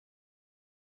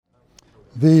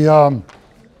The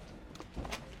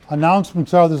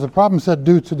announcements are there's a problem set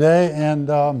due today,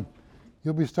 and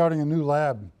you'll be starting a new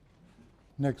lab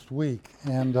next week.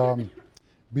 And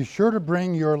be sure to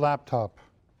bring your laptop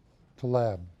to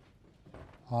lab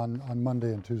on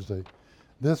Monday and Tuesday.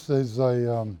 This is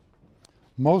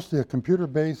mostly a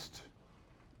computer-based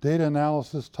data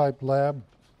analysis type lab,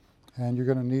 and you're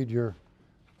going to need your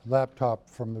laptop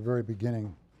from the very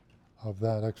beginning of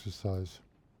that exercise.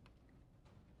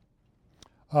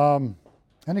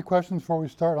 Any questions before we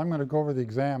start? I'm going to go over the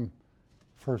exam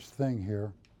first thing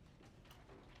here.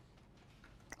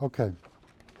 Okay.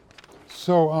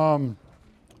 So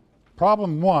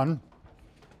problem 1,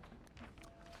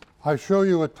 I show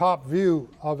you a top view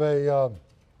of a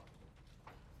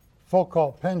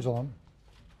Foucault pendulum.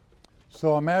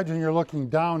 So imagine you're looking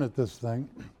down at this thing,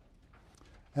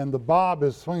 and the bob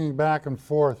is swinging back and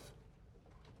forth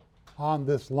on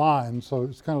this line, so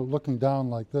it's kind of looking down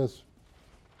like this.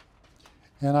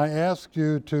 And I asked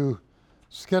you to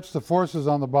sketch the forces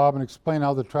on the bob and explain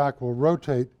how the track will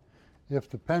rotate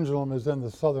if the pendulum is in the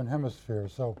southern hemisphere.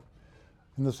 So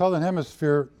in the southern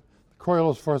hemisphere, the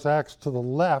Coriolis force acts to the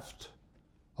left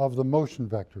of the motion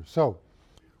vector. So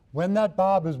when that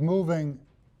bob is moving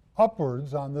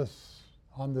upwards on this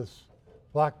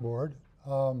blackboard,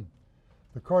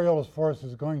 the Coriolis force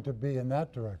is going to be in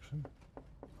that direction.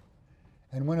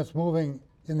 And when it's moving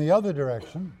in the other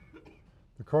direction,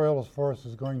 the Coriolis force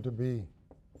is going to be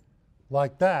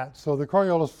like that. So the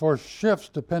Coriolis force shifts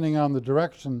depending on the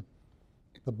direction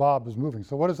the bob is moving.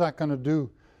 So what is that going to do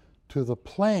to the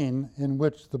plane in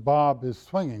which the bob is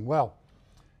swinging? Well,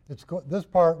 this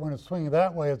part, when it's swinging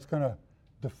that way, it's going to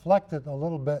deflect it a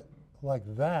little bit like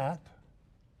that.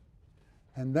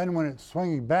 And then when it's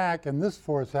swinging back and this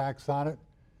force acts on it,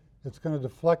 it's going to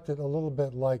deflect it a little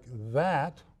bit like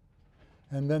that.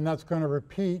 And then that's going to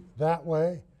repeat that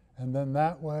way, and then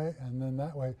that way, and then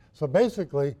that way. So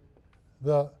basically,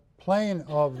 the plane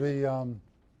of the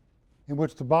in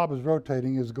which the bob is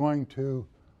rotating is going to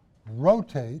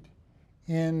rotate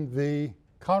in the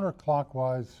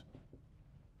counterclockwise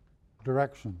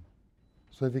direction.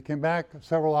 So if you came back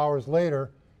several hours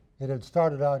later, it had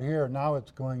started out here. Now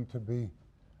it's going to be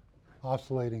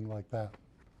oscillating like that.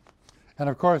 And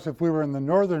of course, if we were in the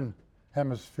northern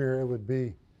hemisphere, it would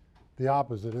be the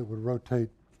opposite. It would rotate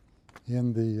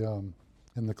in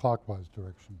the clockwise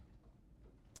direction.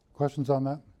 Questions on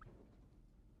that?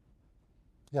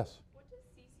 Yes? What does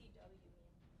CCW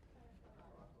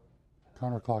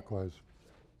mean? Counterclockwise.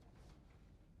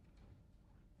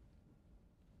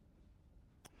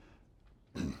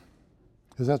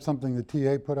 Is that something the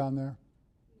TA put on there?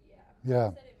 Yeah. Yeah. I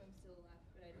said it moves to the left,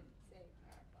 but I didn't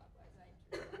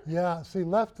say counterclockwise. Yeah, see,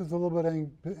 left is a little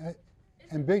bit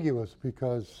ambiguous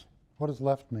because what does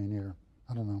left mean here?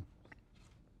 I don't know.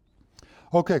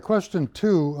 Okay, question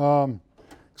 2.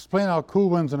 Explain how cool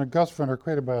winds and a gust front are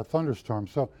created by a thunderstorm.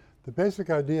 So the basic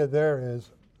idea there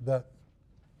is that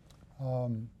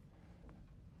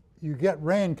you get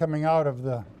rain coming out of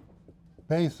the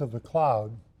base of the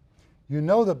cloud. You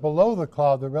know that below the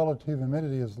cloud, the relative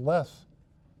humidity is less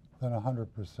than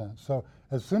 100%. So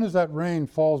as soon as that rain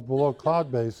falls below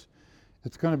cloud base,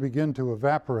 it's going to begin to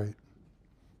evaporate.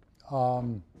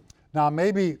 Now,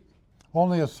 maybe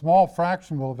only a small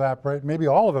fraction will evaporate. Maybe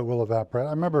all of it will evaporate. I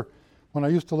remember when I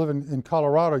used to live in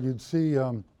Colorado, you'd see,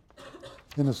 in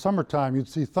the summertime, you'd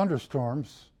see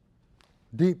thunderstorms,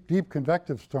 deep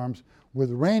convective storms, with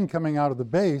rain coming out of the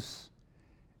base,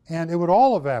 and it would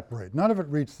all evaporate. None of it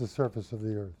reached the surface of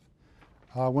the earth.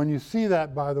 When you see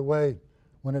that, by the way,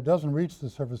 when it doesn't reach the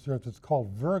surface of the earth, it's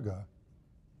called virga.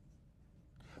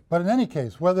 But in any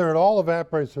case, whether it all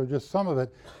evaporates or just some of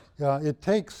it, it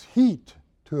takes heat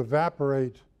to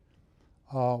evaporate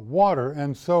water,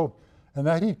 and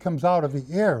that heat comes out of the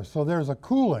air. So there's a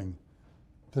cooling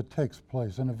that takes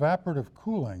place, an evaporative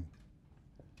cooling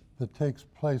that takes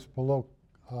place below,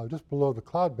 just below the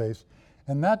cloud base,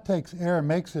 and that takes air and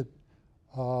makes it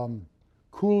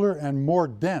cooler and more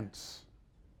dense.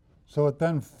 So it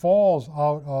then falls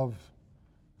out of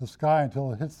the sky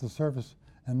until it hits the surface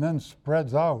and then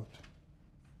spreads out.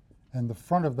 And the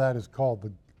front of that is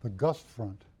called the gust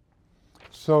front.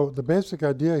 So the basic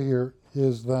idea here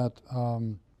is that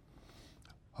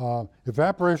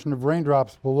evaporation of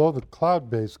raindrops below the cloud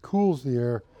base cools the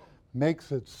air,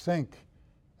 makes it sink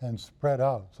and spread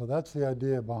out. So that's the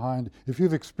idea behind. If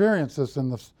you've experienced this in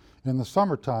the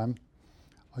summertime,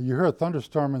 you hear a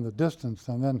thunderstorm in the distance,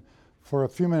 and then for a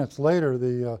few minutes later,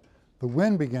 the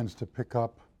wind begins to pick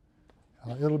up.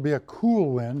 It'll be a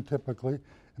cool wind, typically,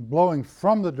 and blowing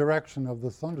from the direction of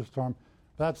the thunderstorm.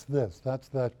 That's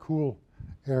that cool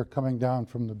air coming down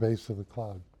from the base of the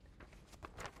cloud.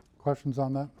 Questions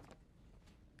on that?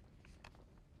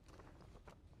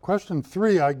 Question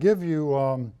 3, I give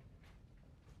you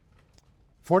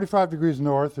 45 degrees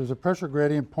north. There's a pressure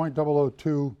gradient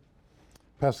 0.002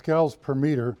 pascals per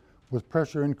meter with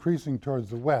pressure increasing towards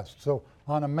the west. So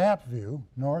on a map view,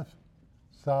 north,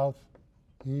 south,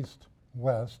 east,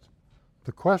 west,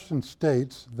 the question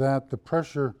states that the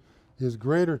pressure is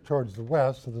greater towards the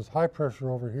west, so there's high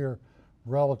pressure over here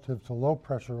relative to low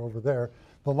pressure over there.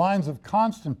 The lines of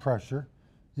constant pressure,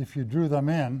 if you drew them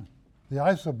in, the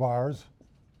isobars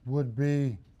would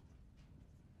be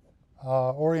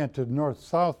oriented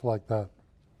north-south like that.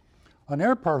 An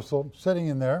air parcel sitting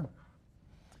in there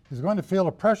is going to feel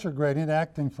a pressure gradient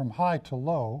acting from high to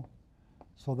low,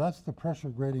 so that's the pressure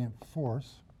gradient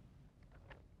force.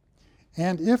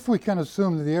 And if we can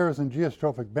assume that the air is in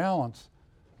geostrophic balance,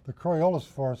 the Coriolis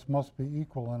force must be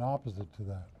equal and opposite to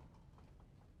that.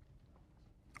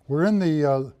 We're in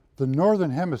the northern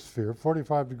hemisphere,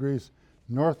 45 degrees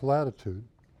north latitude.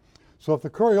 So if the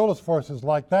Coriolis force is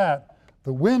like that,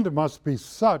 the wind must be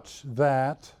such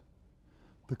that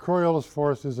the Coriolis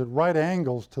force is at right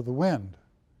angles to the wind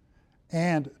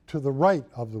and to the right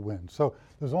of the wind. So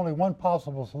there's only one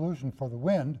possible solution for the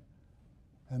wind,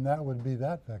 and that would be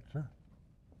that vector,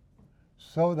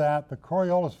 so that the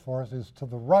Coriolis force is to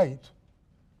the right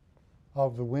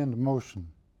of the wind motion.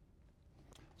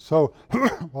 So,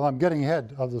 well, I'm getting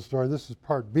ahead of the story. This is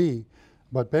part B,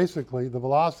 but basically the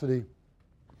velocity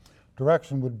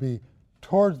direction would be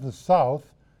towards the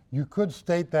south. You could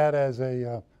state that as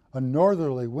a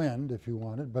northerly wind if you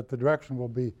wanted, but the direction will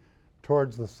be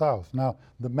towards the south. Now,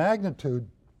 the magnitude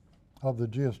of the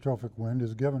geostrophic wind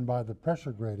is given by the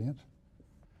pressure gradient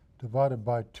divided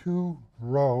by 2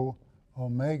 rho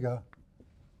omega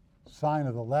sine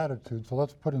of the latitude. So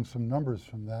let's put in some numbers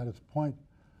from that. It's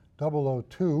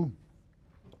 0.002.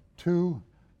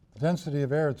 The density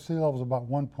of air at sea level is about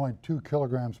 1.2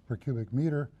 kilograms per cubic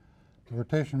meter. The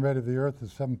rotation rate of the Earth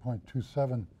is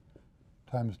 7.27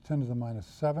 times 10 to the minus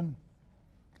 7.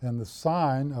 And the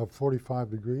sine of 45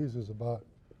 degrees is about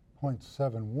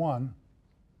 0.71.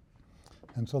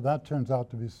 And so that turns out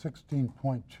to be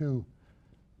 16.2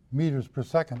 meters per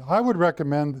second. I would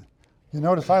recommend, you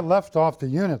notice I left off the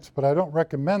units, but I don't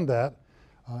recommend that.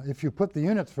 If you put the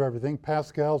units for everything,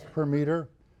 pascals per meter,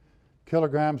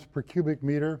 kilograms per cubic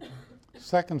meter,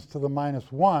 seconds to the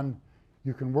minus 1,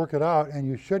 you can work it out, and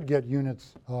you should get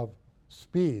units of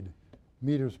speed,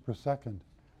 meters per second.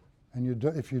 And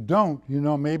if you don't, you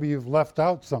know maybe you've left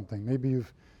out something. Maybe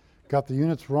you've got the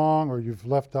units wrong, or you've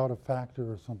left out a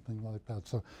factor or something like that.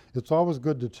 So it's always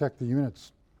good to check the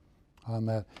units on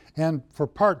that. And for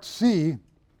part C,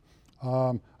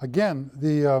 again,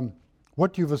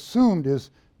 what you've assumed is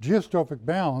geostrophic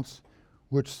balance,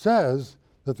 which says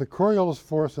that the Coriolis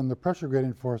force and the pressure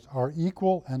gradient force are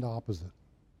equal and opposite.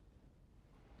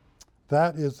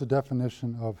 That is the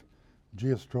definition of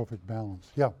geostrophic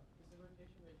balance. Yeah? Is the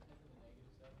rotation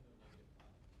rate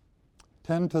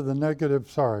 10 to the negative 7 or negative 5? 10 to the negative,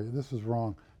 sorry, this is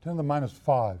wrong. 10 to the minus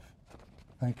 5.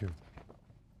 Thank you.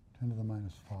 10 to the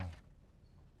minus 5.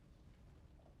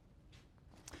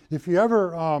 If you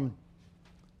ever, I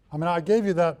mean, I gave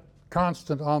you that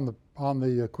constant on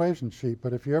the equation sheet,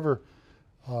 but if you ever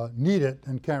need it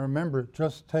and can't remember it,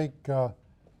 just take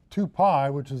 2 pi,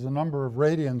 which is the number of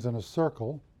radians in a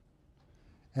circle,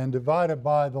 and divide it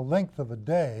by the length of a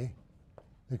day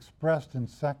expressed in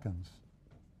seconds.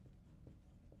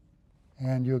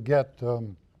 And you'll get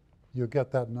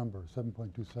that number,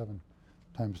 7.27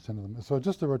 times 10 to the minus. So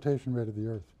just the rotation rate of the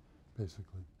Earth,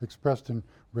 basically, expressed in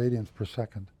radians per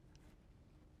second.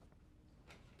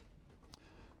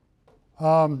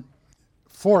 4,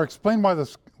 explain why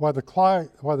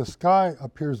the sky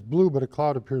appears blue but a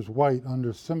cloud appears white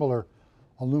under similar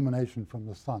illumination from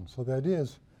the sun. So the idea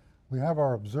is we have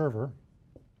our observer,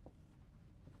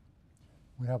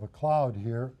 we have a cloud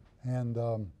here, and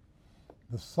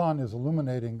the sun is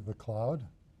illuminating the cloud,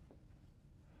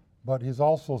 but he's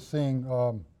also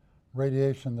seeing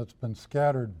radiation that's been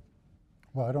scattered.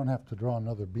 Well, I don't have to draw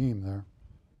another beam there.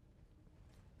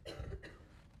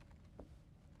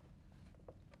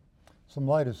 Some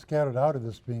light is scattered out of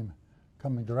this beam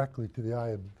coming directly to the eye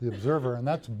of the observer, and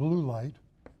that's blue light.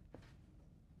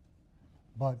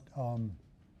 But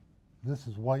this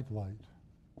is white light.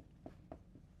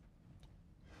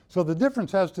 So the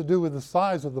difference has to do with the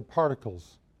size of the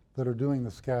particles that are doing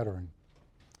the scattering.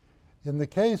 In the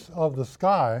case of the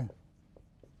sky,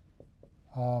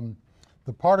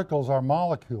 the particles are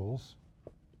molecules,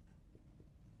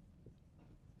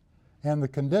 and the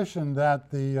condition that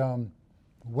the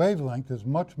wavelength is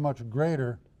much, much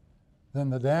greater than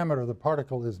the diameter of the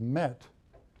particle is met,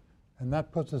 And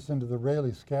that puts us into the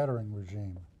Rayleigh scattering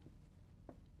regime.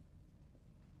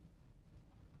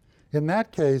 In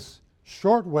that case,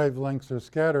 short wavelengths are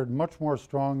scattered much more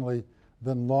strongly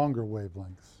than longer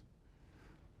wavelengths.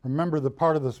 Remember, the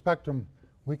part of the spectrum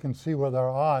we can see with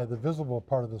our eye, the visible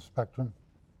part of the spectrum,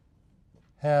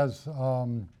 has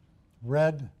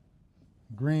red,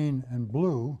 green, and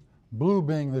blue, blue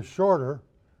being the shorter,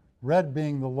 red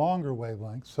being the longer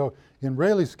wavelength. So in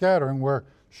Rayleigh scattering, where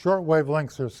short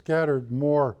wavelengths are scattered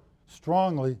more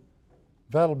strongly,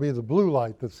 that'll be the blue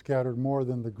light that's scattered more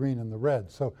than the green and the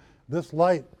red. So this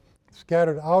light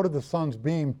scattered out of the sun's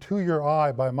beam to your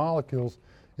eye by molecules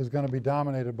is going to be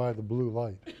dominated by the blue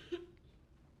light.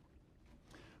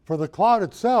 For the cloud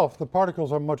itself, the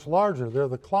particles are much larger. They're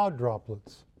the cloud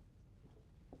droplets.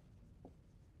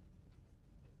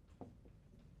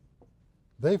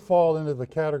 They fall into the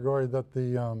category that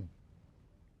the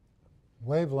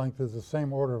wavelength is the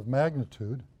same order of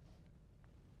magnitude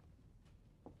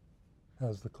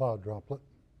as the cloud droplet,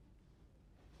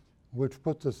 which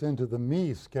puts us into the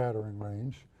Mie scattering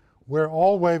range, where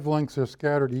all wavelengths are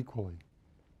scattered equally.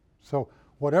 So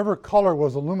whatever color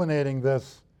was illuminating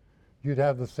this, you'd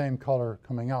have the same color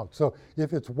coming out. So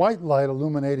if it's white light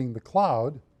illuminating the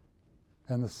cloud,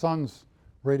 and the sun's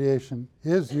radiation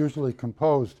is usually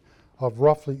composed of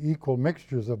roughly equal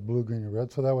mixtures of blue, green, and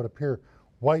red, so that would appear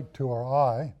white to our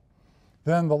eye,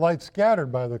 then the light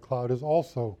scattered by the cloud is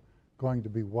also going to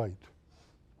be white.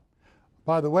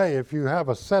 By the way, if you have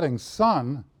a setting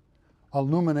sun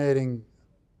illuminating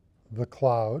the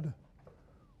cloud,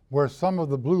 where some of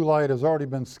the blue light has already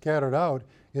been scattered out,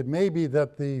 it may be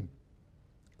that the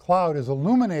cloud is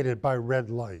illuminated by red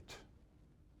light.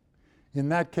 In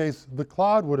that case, the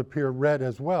cloud would appear red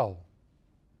as well.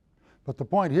 But the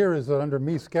point here is that under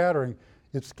Mie scattering,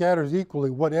 it scatters equally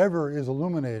whatever is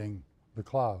illuminating the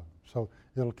cloud. So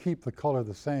it'll keep the color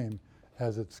the same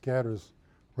as it scatters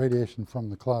radiation from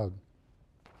the cloud.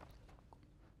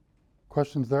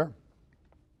 Questions there?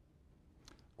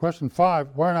 Question 5,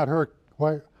 why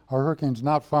are hurricanes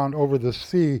not found over the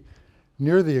sea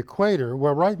near the equator?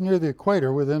 Well, right near the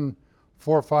equator, within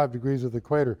 4 or 5 degrees of the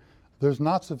equator, there's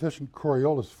not sufficient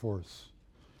Coriolis force.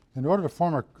 In order to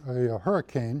form a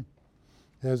hurricane,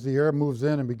 as the air moves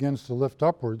in and begins to lift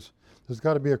upwards, there's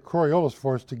got to be a Coriolis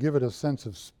force to give it a sense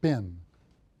of spin.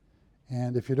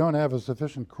 And if you don't have a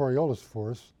sufficient Coriolis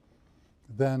force,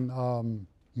 then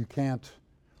you can't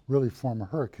really form a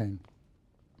hurricane.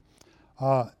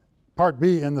 Part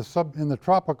B, in the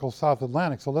tropical South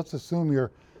Atlantic, so let's assume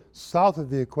you're south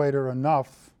of the equator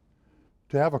enough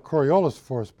to have a Coriolis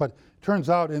force, but it turns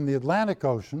out in the Atlantic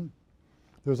Ocean,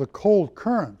 there's a cold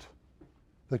current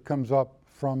that comes up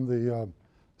from the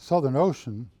Southern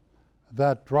Ocean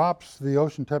that drops the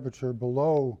ocean temperature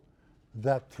below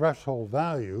that threshold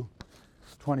value,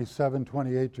 27,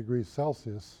 28 degrees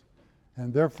Celsius,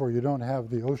 and therefore you don't have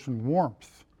the ocean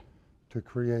warmth to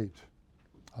create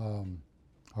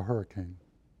a hurricane.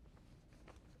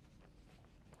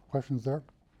 Questions there?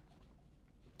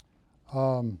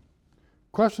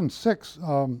 Question 6,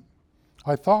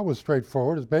 I thought was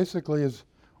straightforward. It basically is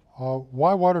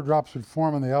why water drops would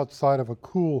form on the outside of a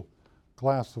cool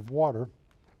glass of water.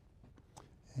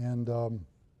 And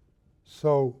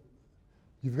so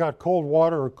you've got cold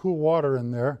water or cool water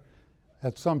in there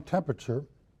at some temperature,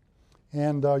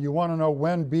 and you want to know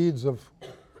when beads of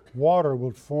water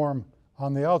would form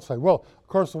on the outside. Well, of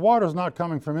course, the water is not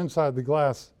coming from inside the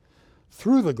glass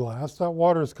through the glass. That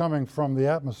water is coming from the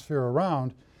atmosphere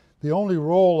around. The only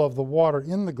role of the water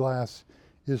in the glass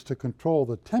is to control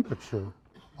the temperature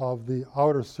of the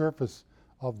outer surface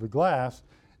of the glass.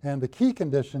 And the key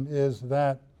condition is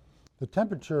that the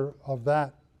temperature of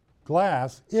that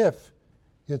glass, if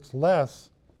it's less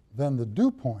than the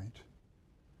dew point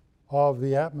of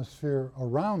the atmosphere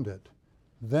around it,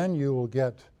 then you will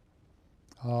get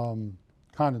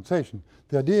condensation.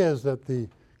 The idea is that the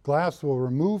glass will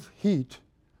remove heat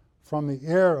from the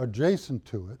air adjacent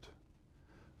to it,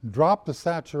 drop the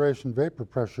saturation vapor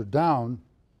pressure down,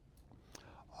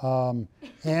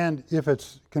 and if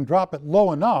it can drop it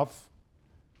low enough,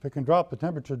 if it can drop the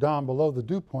temperature down below the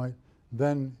dew point,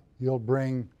 then you'll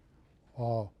bring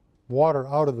water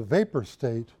out of the vapor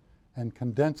state and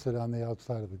condense it on the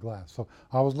outside of the glass. So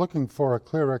I was looking for a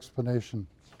clear explanation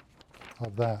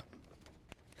of that.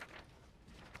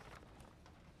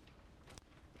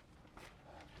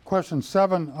 Question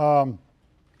 7,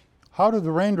 how do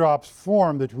the raindrops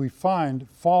form that we find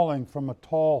falling from a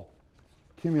tall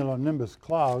cumulonimbus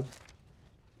cloud?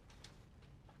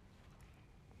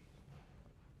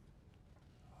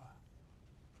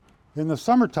 In the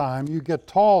summertime, you get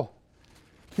tall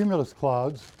cumulus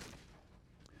clouds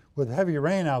with heavy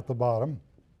rain out the bottom.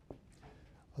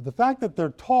 The fact that they're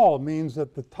tall means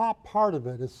that the top part of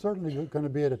it is certainly going to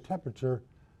be at a temperature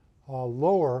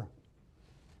lower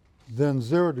than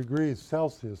 0 degrees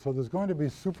Celsius. So there's going to be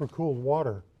supercooled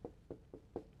water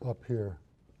up here.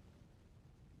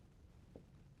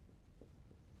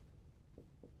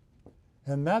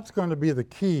 And that's going to be the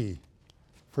key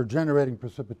for generating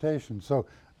precipitation. So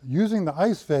using the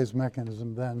ice phase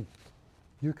mechanism, then,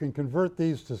 you can convert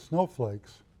these to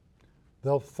snowflakes.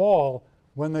 They'll fall.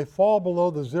 When they fall below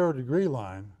the 0 degree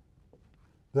line,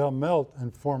 they'll melt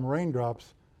and form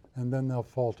raindrops, and then they'll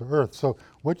fall to Earth. So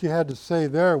what you had to say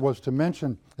there was to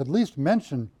mention, at least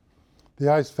mention,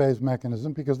 the ice phase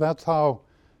mechanism, because that's how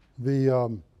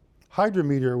the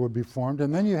hydrometeor would be formed.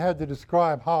 And then you had to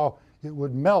describe how it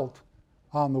would melt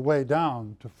on the way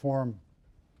down to form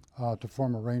a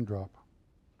raindrop.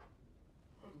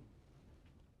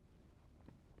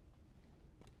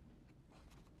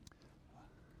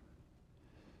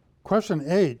 Question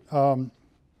 8.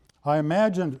 I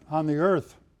imagined on the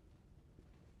Earth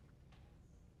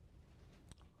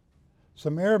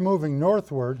some air moving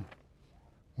northward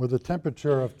with a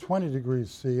temperature of 20 degrees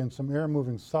C and some air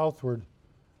moving southward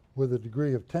with a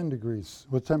degree of 10 degrees,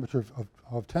 with temperature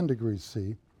of 10 degrees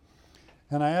C.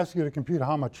 And I asked you to compute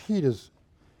how much heat is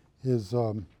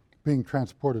being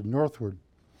transported northward.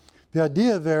 The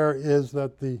idea there is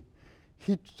that the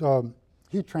heat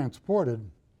transported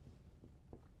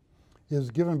is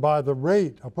given by the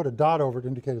rate, I'll put a dot over it to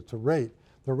indicate it's a rate,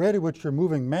 the rate at which you're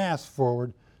moving mass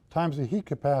forward times the heat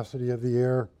capacity of the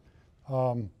air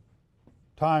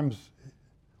times,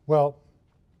 well,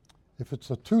 if it's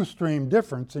a two-stream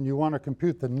difference and you want to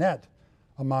compute the net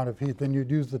amount of heat, then you'd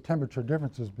use the temperature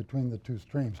differences between the two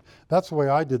streams. That's the way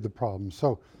I did the problem.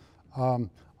 So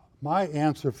my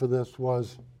answer for this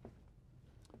was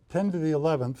 10 to the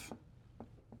 11th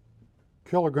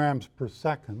kilograms per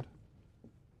second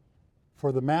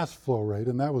for the mass flow rate,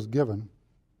 and that was given.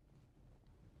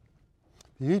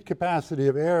 The heat capacity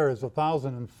of air is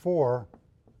 1,004,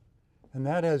 and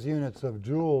that has units of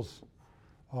joules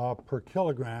per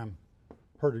kilogram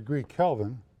per degree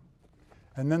Kelvin.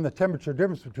 And then the temperature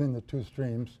difference between the two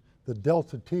streams, the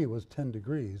delta T was 10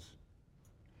 degrees.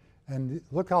 And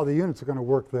look how the units are going to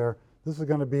work there. This is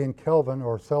going to be in Kelvin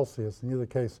or Celsius. In either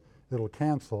case, it'll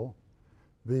cancel.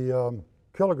 The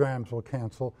kilograms will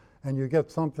cancel, and you get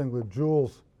something with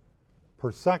joules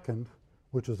per second,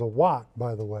 which is a watt,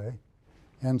 by the way.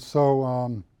 And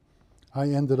so I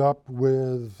ended up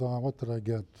with, what did I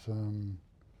get?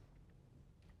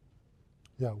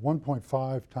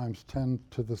 1.5 times 10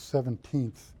 to the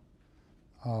 17th.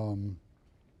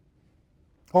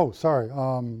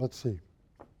 Let's see.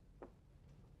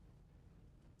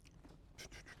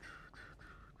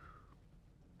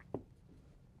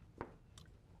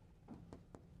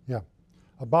 Yeah,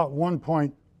 about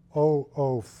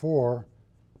 1.004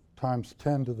 times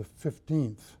 10 to the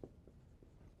 15th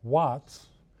watts,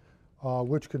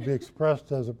 which could be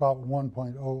expressed as about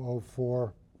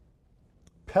 1.004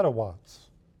 petawatts.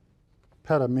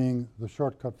 Peta meaning the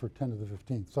shortcut for 10 to the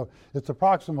 15th. So it's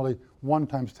approximately 1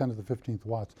 times 10 to the 15th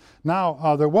watts.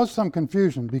 Now, there was some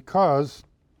confusion because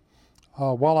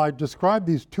while I described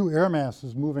these two air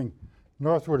masses moving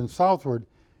northward and southward,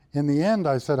 in the end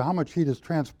I said how much heat is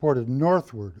transported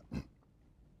northward.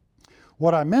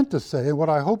 What I meant to say, and what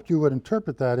I hoped you would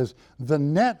interpret that, is the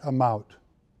net amount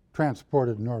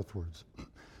transported northwards.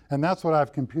 And that's what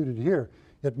I've computed here.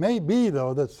 It may be,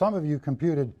 though, that some of you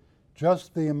computed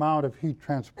just the amount of heat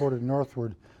transported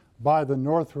northward by the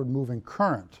northward moving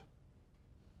current.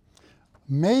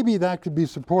 Maybe that could be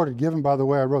supported, given by the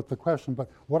way I wrote the question, but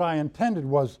what I intended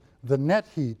was the net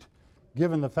heat,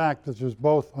 given the fact that there's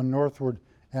both a northward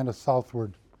and a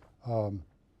southward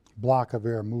block of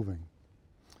air moving.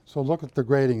 So look at the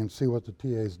grading and see what the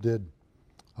TAs did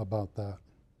about that.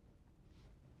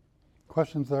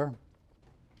 Questions there?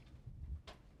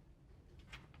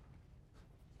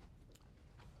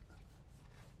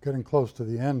 Getting close to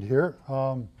the end here.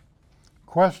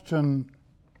 Question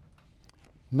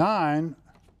 9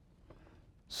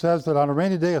 says that on a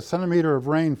rainy day, a centimeter of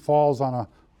rain falls on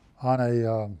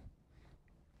a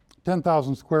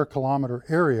 10,000 square kilometer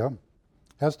area.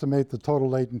 Estimate the total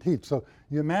latent heat. So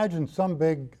you imagine some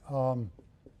big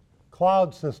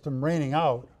cloud system raining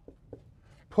out,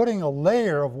 putting a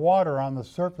layer of water on the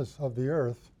surface of the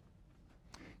Earth.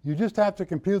 You just have to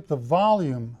compute the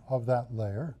volume of that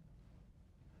layer.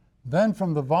 Then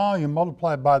from the volume,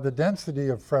 multiply by the density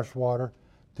of fresh water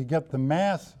to get the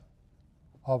mass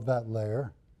of that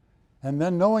layer. And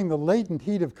then knowing the latent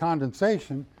heat of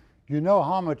condensation, you know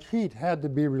how much heat had to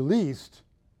be released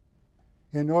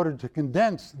in order to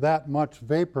condense that much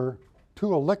vapor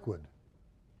to a liquid.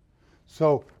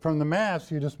 So from the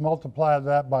mass, you just multiply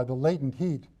that by the latent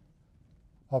heat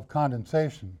of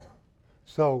condensation.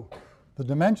 So the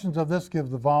dimensions of this give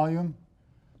the volume,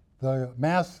 the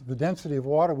mass, the density of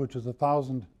water, which is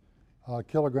 1,000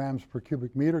 kilograms per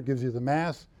cubic meter, gives you the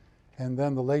mass, and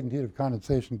then the latent heat of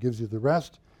condensation gives you the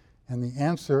rest. And the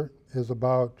answer is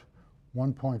about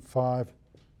 1.5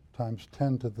 times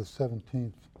 10 to the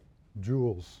 17th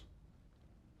joules.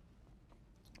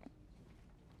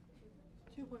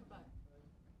 2.5.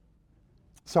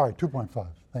 Sorry, 2.5.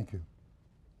 Thank you.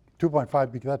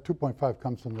 2.5, because that 2.5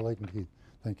 comes from the latent heat.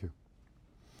 Thank you.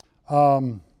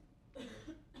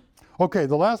 Okay,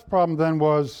 the last problem then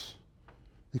was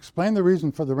explain the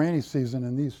reason for the rainy season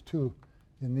in these two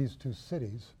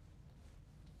cities.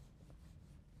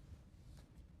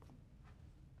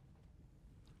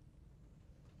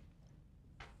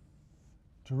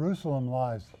 Jerusalem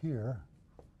lies here,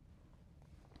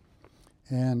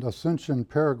 and Asuncion,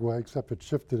 Paraguay, except it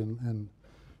shifted in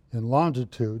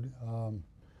longitude,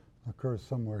 occurs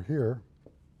somewhere here.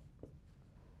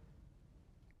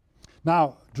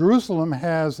 Now, Jerusalem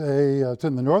has it's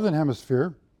in the northern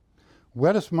hemisphere.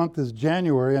 Wettest month is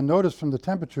January, and notice from the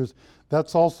temperatures,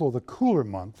 that's also the cooler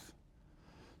month.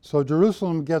 So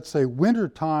Jerusalem gets a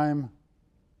wintertime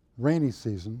rainy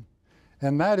season,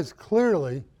 and that is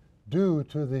clearly due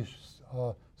to the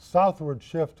southward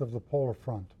shift of the polar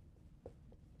front.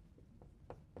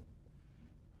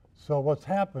 So what's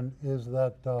happened is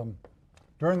that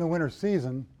during the winter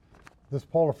season, this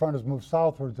polar front has moved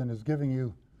southwards and is giving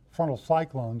you frontal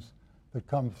cyclones that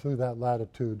come through that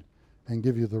latitude and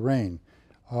give you the rain.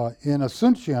 In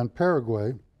Asuncion,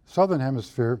 Paraguay, southern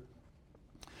hemisphere,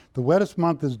 the wettest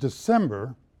month is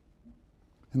December.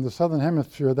 In the southern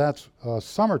hemisphere, that's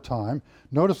summertime.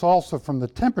 Notice also from the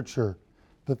temperature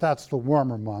that that's the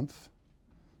warmer month.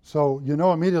 So you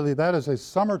know immediately that is a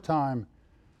summertime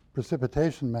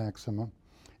precipitation maximum.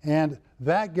 And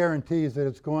that guarantees that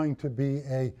it's going to be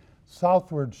a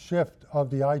southward shift of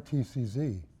the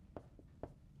ITCZ,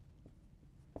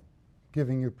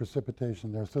 giving you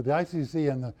precipitation there. So the ITCZ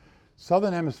in the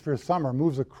southern hemisphere summer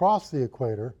moves across the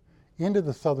equator into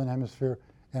the southern hemisphere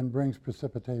and brings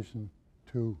precipitation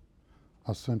to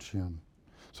Asuncion.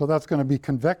 So that's going to be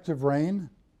convective rain,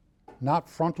 not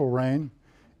frontal rain,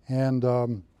 and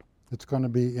it's going to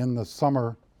be in the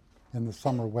summer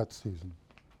wet season.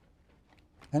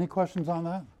 Any questions on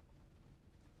that?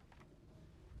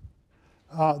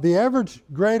 The average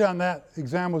grade on that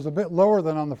exam was a bit lower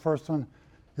than on the first one.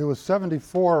 It was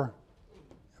 74%,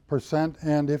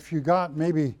 and if you got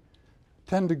maybe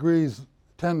 10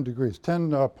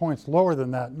 points lower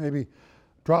than that, maybe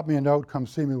drop me a note, come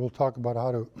see me, we'll talk about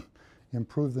how to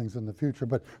improve things in the future.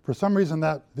 But for some reason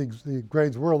the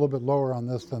grades were a little bit lower on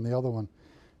this than the other one,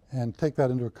 and take that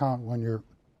into account when you're,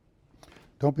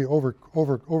 don't be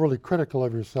overly critical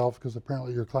of yourself, because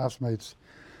apparently your classmates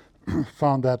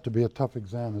found that to be a tough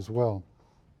exam as well.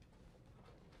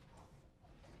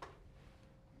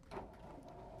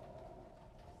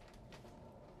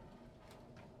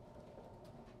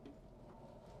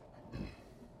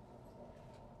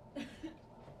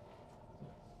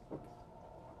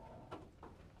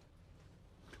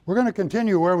 We're going to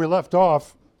continue where we left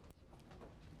off.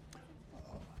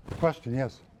 Question,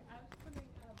 yes? I was wondering,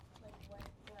 like,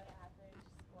 what average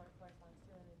score corresponds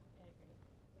to in a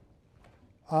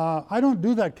grade. I don't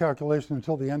do that calculation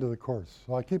until the end of the course.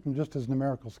 So I keep them just as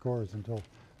numerical scores until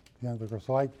the end of the course.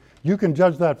 So you can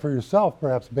judge that for yourself,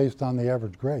 perhaps based on the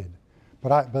average grade.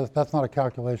 But that's not a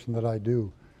calculation that I do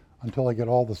until I get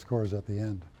all the scores at the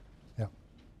end. Yeah.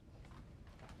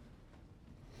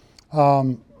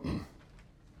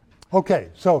 Okay,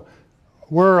 so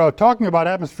we're talking about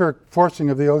atmospheric forcing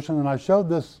of the ocean, and I showed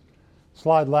this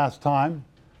slide last time.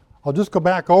 I'll just go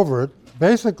back over it.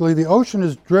 Basically, the ocean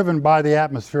is driven by the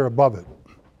atmosphere above it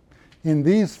in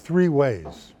these three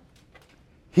ways: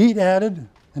 heat added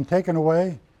and taken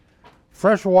away,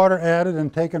 fresh water added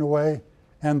and taken away,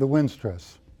 and the wind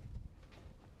stress.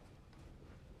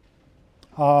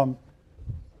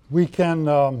 We can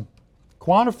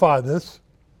quantify this,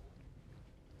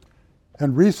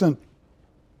 and recent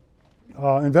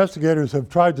investigators have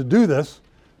tried to do this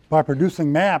by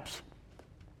producing maps,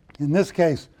 in this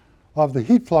case, of the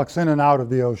heat flux in and out of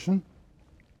the ocean,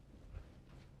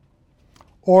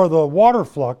 or the water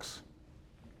flux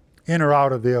in or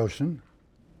out of the ocean,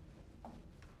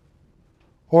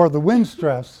 or the wind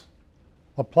stress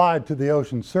applied to the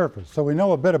ocean surface. So we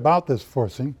know a bit about this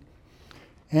forcing.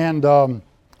 And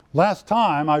last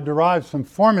time I derived some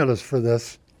formulas for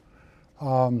this.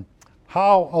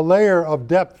 how a layer of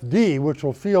depth d, which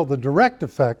will feel the direct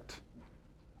effect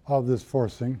of this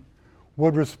forcing,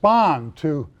 would respond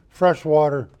to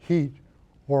freshwater, heat,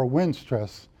 or wind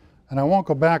stress. And I won't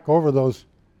go back over those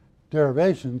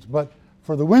derivations, but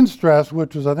for the wind stress,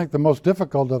 which is I think the most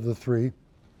difficult of the three,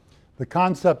 the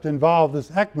concept involved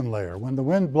this Ekman layer. When the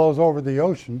wind blows over the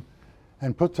ocean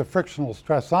and puts a frictional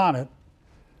stress on it,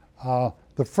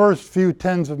 the first few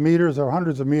tens of meters or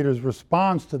hundreds of meters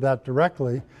responds to that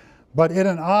directly, but in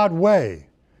an odd way.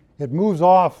 It moves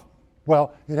off,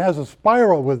 well, it has a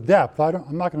spiral with depth.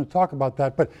 I'm not going to talk about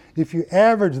that, but if you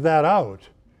average that out,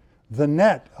 the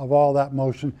net of all that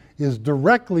motion is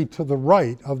directly to the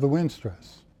right of the wind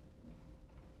stress.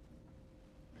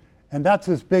 And that's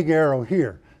this big arrow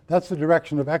here. That's the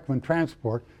direction of Ekman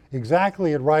transport,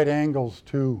 exactly at right angles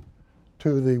to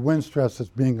the wind stress that's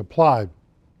being applied.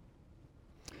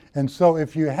 And so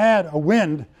if you had a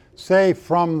wind, say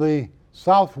from the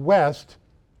southwest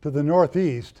to the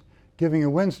northeast, giving a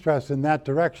wind stress in that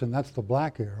direction, that's the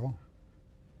black arrow,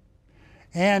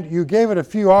 and you gave it a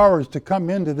few hours to come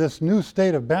into this new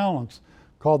state of balance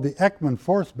called the Ekman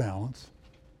force balance,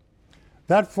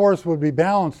 that force would be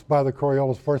balanced by the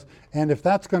Coriolis force, and if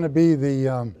that's going to be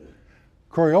the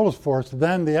Coriolis force,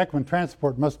 then the Ekman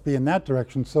transport must be in that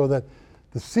direction so that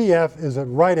the CF is at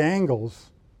right angles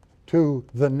to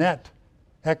the net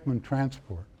Ekman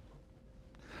transport.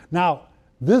 Now,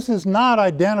 this is not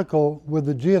identical with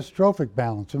the geostrophic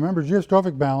balance. Remember,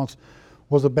 geostrophic balance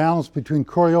was a balance between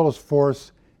Coriolis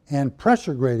force and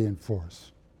pressure gradient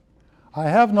force. I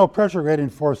have no pressure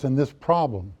gradient force in this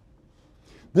problem.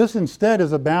 This instead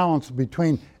is a balance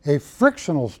between a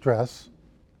frictional stress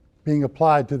being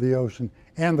applied to the ocean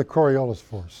and the Coriolis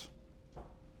force.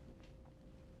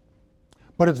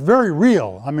 But it's very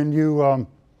real. I mean,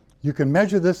 you can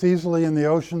measure this easily in the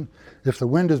ocean. If the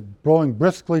wind is blowing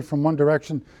briskly from one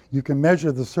direction, you can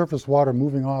measure the surface water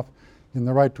moving off in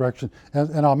the right direction.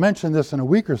 And I'll mention this in a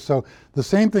week or so. The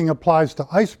same thing applies to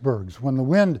icebergs. When the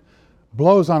wind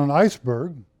blows on an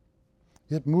iceberg,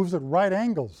 it moves at right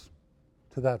angles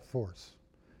to that force.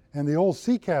 And the old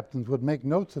sea captains would make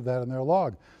notes of that in their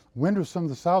log. Wind was from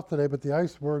the south today, but the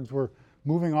icebergs were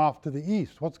moving off to the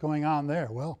east. What's going on there?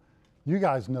 Well, you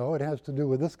guys know it has to do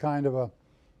with this kind of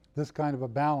a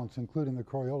balance, including the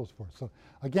Coriolis force. So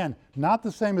again, not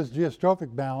the same as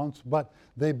geostrophic balance, but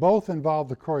they both involve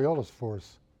the Coriolis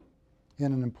force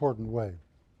in an important way.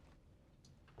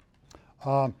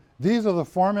 These are the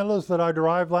formulas that I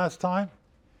derived last time.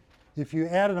 If you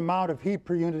add an amount of heat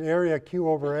per unit area, Q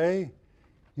over A,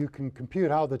 you can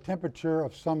compute how the temperature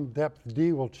of some depth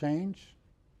D will change.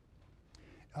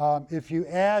 If you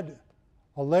add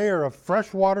a layer of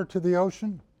fresh water to the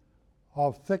ocean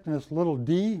of thickness little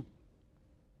d,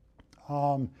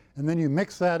 and then you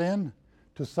mix that in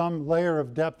to some layer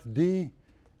of depth d,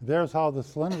 there's how the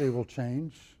salinity will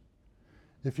change.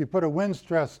 If you put a wind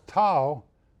stress tau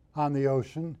on the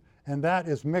ocean, and that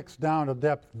is mixed down to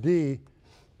depth d,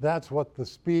 that's what the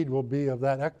speed will be of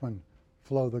that Ekman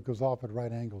flow that goes off at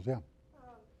right angles. Yeah.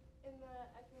 In the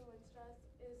Ekman wind stress,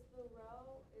 is the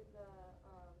rho in the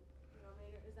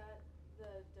denominator, is that the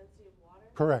density of water?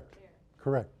 Correct. Air.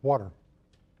 Correct. Water.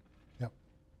 Yep.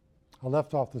 I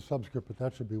left off the subscript, but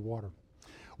that should be water.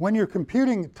 When you're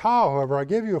computing tau, however, I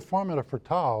gave you a formula for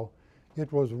tau.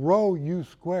 It was rho u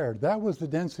squared. That was the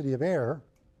density of air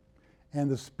and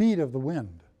the speed of the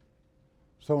wind.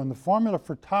 So in the formula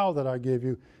for tau that I gave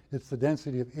you, it's the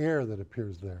density of air that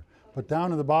appears there. But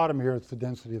down in the bottom here, it's the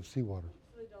density of seawater.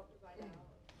 So they don't divide out?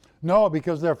 No,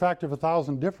 because they're a factor of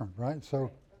 1,000 different, right? So,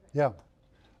 yeah.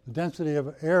 The density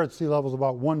of air at sea level is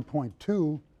about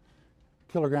 1.2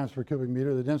 kilograms per cubic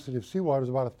meter. The density of seawater is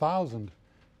about 1,000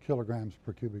 kilograms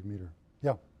per cubic meter.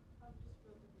 Yeah. Just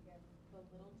real quick again, the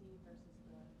little d versus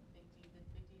the big D. The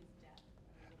big D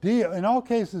is depth. D, in all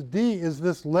cases, D is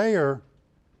this layer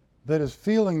that is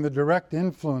feeling the direct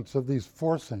influence of these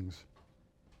forcings.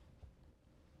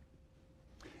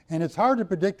 And it's hard to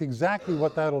predict exactly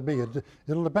what that'll be.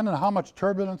 It'll depend on how much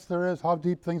turbulence there is, how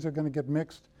deep things are going to get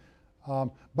mixed.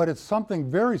 But it's something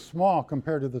very small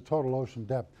compared to the total ocean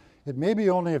depth. It may be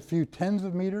only a few tens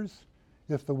of meters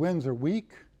if the winds are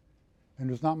weak and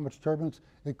there's not much turbulence.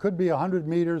 It could be 100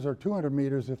 meters or 200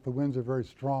 meters if the winds are very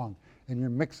strong and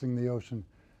you're mixing the ocean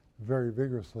very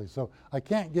vigorously. So I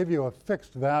can't give you a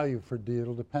fixed value for D.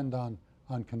 It'll depend on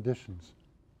conditions.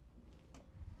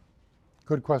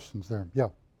 Good questions there. Yeah.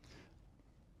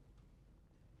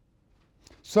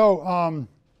 So,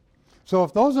 so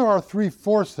if those are our three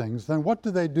forcings, then what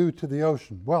do they do to the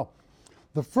ocean? Well,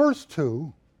 the first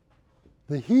two,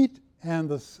 the heat and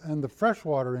the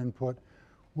freshwater input,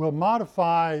 will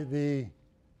modify the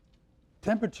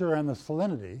temperature and the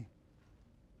salinity.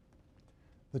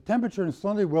 The temperature and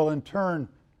salinity will in turn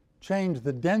change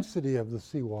the density of the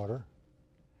seawater,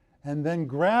 and then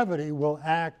gravity will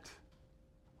act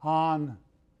on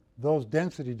those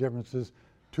density differences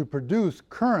to produce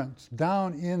currents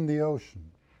down in the ocean.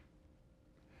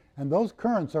 And those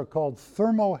currents are called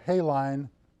thermohaline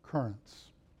currents.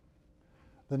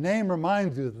 The name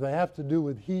reminds you that they have to do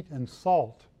with heat and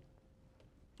salt,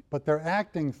 but they're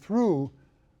acting through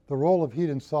the role of heat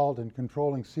and salt in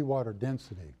controlling seawater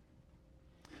density.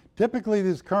 Typically,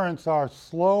 these currents are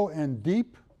slow and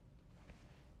deep.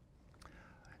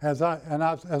 As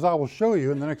I will show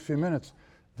you in the next few minutes,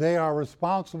 they are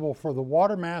responsible for the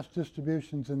water mass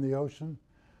distributions in the ocean,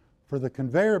 for the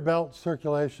conveyor belt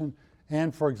circulation,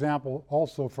 and, for example,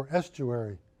 also for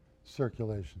estuary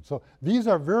circulation. So these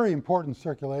are very important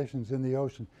circulations in the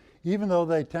ocean, even though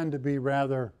they tend to be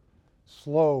rather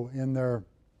slow in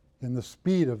the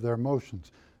speed of their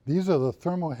motions. These are the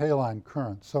thermohaline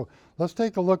currents. So let's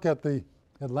take a look at the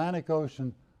Atlantic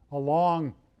Ocean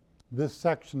along this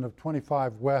section of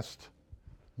 25 west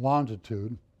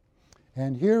longitude.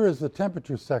 And here is the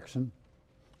temperature section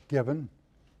given,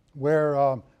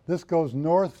 where this goes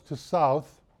north to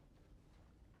south,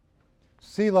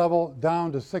 sea level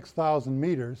down to 6,000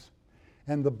 meters,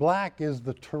 and the black is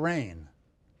the terrain.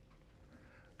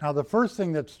 Now, the first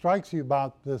thing that strikes you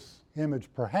about this image,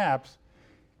 perhaps,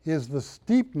 is the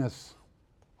steepness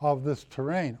of this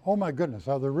terrain. Oh my goodness,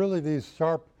 are there really these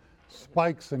sharp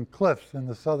spikes and cliffs in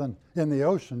the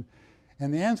ocean?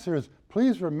 And the answer is,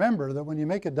 please remember that when you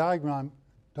make a diagram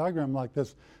like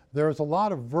this, there is a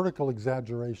lot of vertical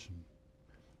exaggeration.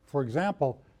 For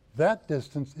example, that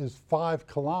distance is 5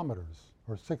 kilometers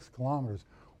or 6 kilometers,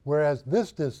 whereas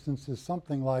this distance is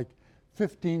something like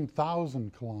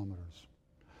 15,000 kilometers.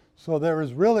 So there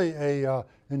is really a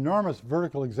enormous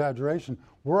vertical exaggeration.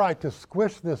 Were I to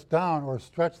squish this down or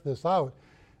stretch this out,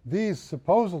 these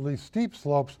supposedly steep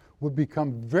slopes would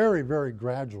become very, very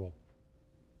gradual.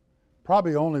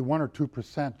 Probably only 1 or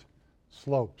 2%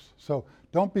 slopes. So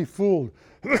don't be fooled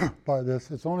by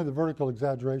this. It's only the vertical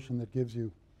exaggeration that gives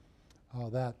you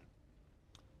that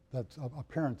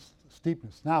apparent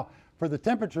steepness. Now, for the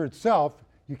temperature itself,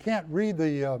 you can't read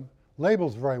the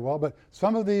labels very well, but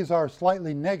some of these are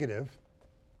slightly negative.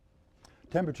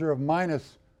 Temperature of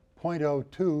minus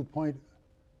 0.02,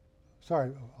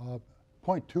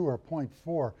 0.2 or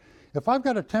 0.4. If I've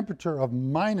got a temperature of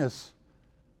minus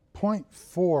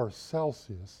 0.4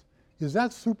 Celsius, is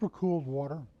that supercooled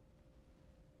water?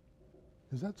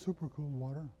 Is that supercooled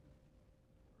water?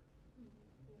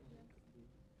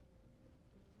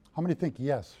 How many think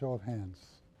yes? Show of hands.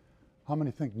 How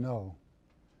many think no?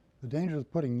 The danger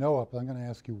of putting no up, I'm going to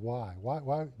ask you why.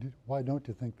 Why don't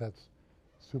you think that's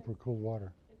supercooled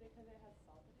water? Is it because it has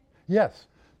salt in it? Yes.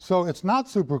 So it's not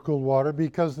supercooled water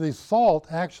because the salt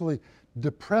actually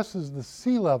depresses the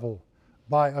sea level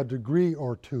by a degree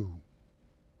or two.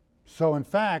 So in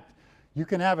fact, you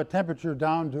can have a temperature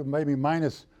down to maybe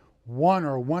minus 1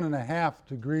 or 1.5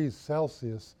 degrees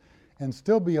Celsius and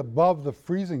still be above the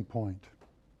freezing point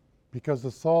because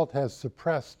the salt has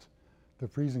suppressed the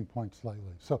freezing point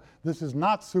slightly. So this is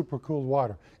not supercooled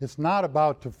water. It's not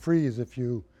about to freeze if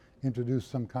you introduce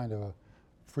some kind of a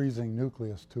freezing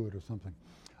nucleus to it or something.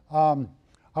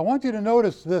 I want you to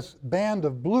notice this band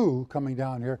of blue coming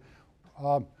down here.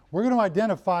 We're going to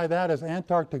identify that as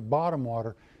Antarctic bottom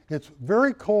water. It's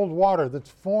very cold water that's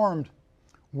formed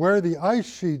where the ice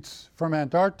sheets from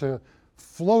Antarctica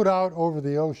float out over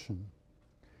the ocean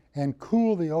and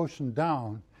cool the ocean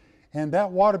down. And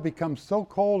that water becomes so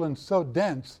cold and so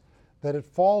dense that it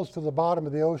falls to the bottom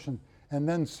of the ocean and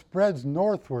then spreads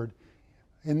northward.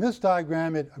 In this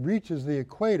diagram, it reaches the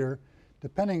equator.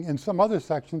 Depending, in some other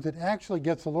sections, it actually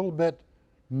gets a little bit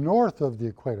north of the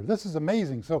equator. This is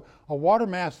amazing. So a water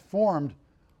mass formed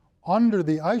under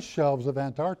the ice shelves of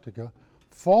Antarctica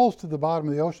falls to the bottom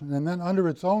of the ocean and then under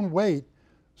its own weight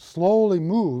slowly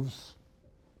moves,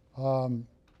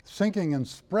 sinking and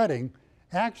spreading,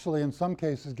 actually in some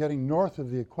cases getting north of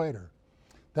the equator.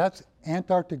 That's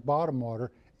Antarctic bottom water,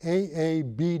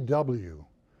 AABW.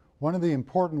 One of the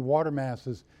important water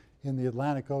masses in the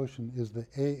Atlantic Ocean is the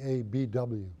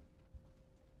AABW.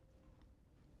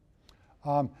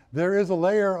 There is a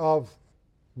layer of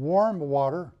warm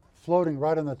water floating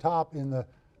right on the top in the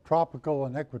tropical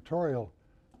and equatorial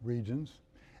regions.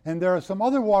 And there are some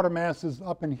other water masses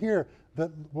up in here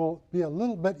that will be a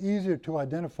little bit easier to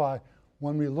identify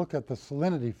when we look at the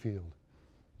salinity field.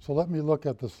 So let me look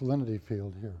at the salinity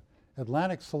field here.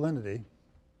 Atlantic salinity.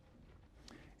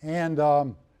 And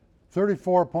 34.7,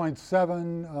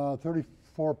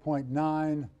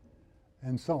 34.9,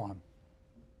 and so on.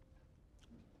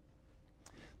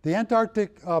 The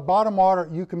Antarctic bottom water,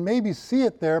 you can maybe see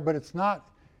it there, but it's not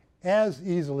as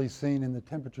easily seen in the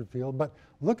temperature field. But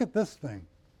look at this thing.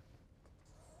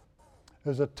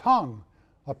 There's a tongue.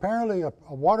 Apparently a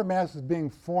water mass is being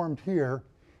formed here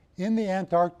in the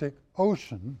Antarctic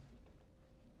Ocean,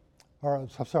 or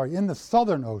sorry, in the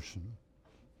Southern Ocean.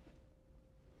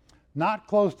 Not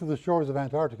close to the shores of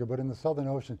Antarctica, but in the Southern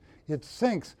Ocean. It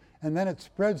sinks, and then it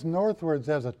spreads northwards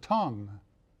as a tongue,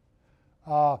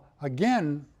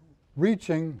 again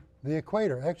reaching the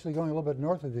equator, actually going a little bit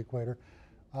north of the equator.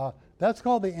 That's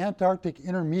called the Antarctic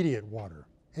Intermediate Water,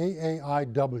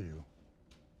 AAIW.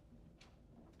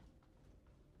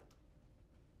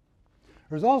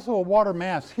 There's also a water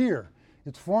mass here.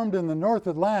 It's formed in the North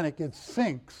Atlantic. It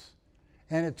sinks,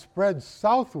 and it spreads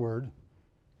southward,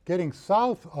 getting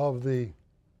south of the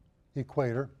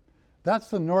equator. That's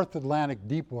the North Atlantic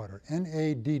Deepwater,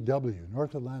 NADW,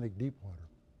 North Atlantic Deepwater.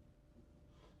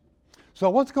 So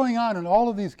what's going on in all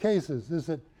of these cases is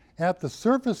that at the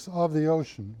surface of the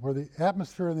ocean, where the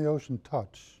atmosphere and the ocean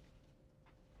touch,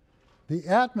 the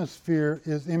atmosphere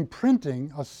is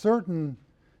imprinting a certain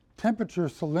temperature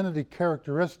salinity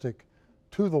characteristic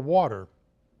to the water.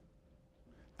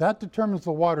 That determines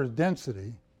the water's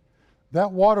density.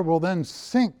 That water will then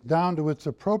sink down to its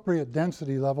appropriate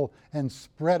density level and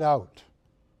spread out.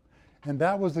 And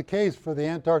that was the case for the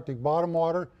Antarctic bottom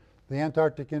water, the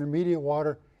Antarctic intermediate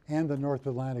water, and the North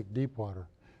Atlantic deep water.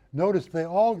 Notice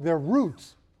their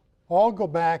roots all go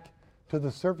back to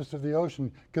the surface of the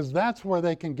ocean because that's where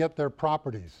they can get their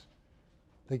properties.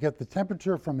 They get the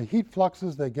temperature from the heat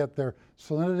fluxes, they get their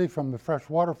salinity from the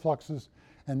freshwater fluxes,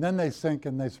 and then they sink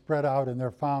and they spread out and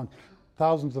they're found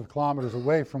thousands of kilometers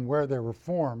away from where they were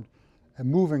formed and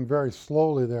moving very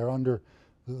slowly there under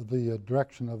the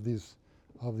direction of these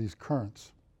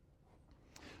currents.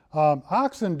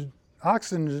 Oxygen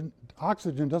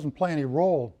doesn't play any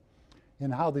role in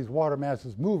how these water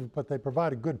masses move, but they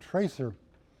provide a good tracer.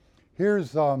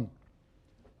 Here's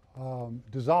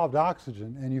dissolved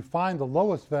oxygen, and you find the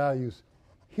lowest values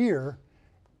here.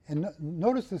 And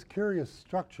notice this curious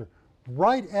structure.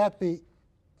 Right at the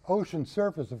ocean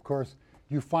surface, of course,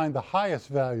 you find the highest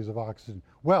values of oxygen.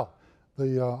 Well,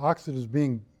 the oxygen is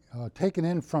being taken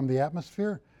in from the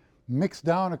atmosphere, mixed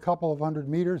down a couple of hundred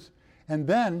meters, and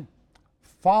then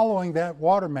following that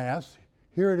water mass,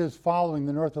 here it is following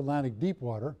the North Atlantic deep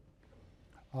water.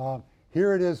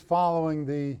 Here it is following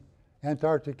the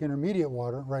Antarctic intermediate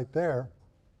water right there.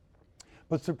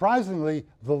 But surprisingly,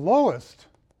 the lowest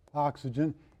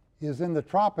oxygen is in the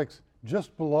tropics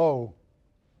just below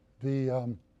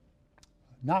the,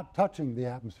 not touching the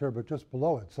atmosphere, but just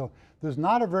below it. So there's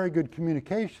not a very good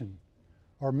communication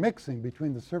or mixing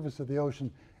between the surface of the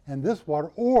ocean and this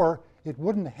water, or it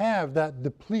wouldn't have that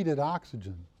depleted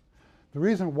oxygen. The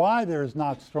reason why there is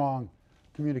not strong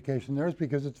communication there is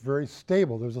because it's very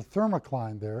stable. There's a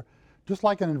thermocline there, just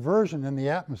like an inversion in the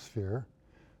atmosphere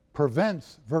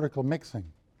prevents vertical mixing.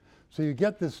 So you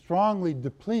get this strongly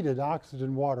depleted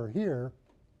oxygen water here,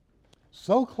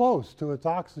 so close to its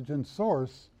oxygen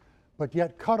source, but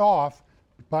yet cut off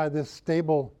by this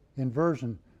stable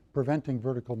inversion preventing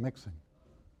vertical mixing.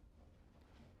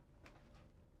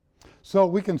 So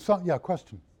we can, yeah,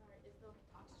 question. Sorry, is the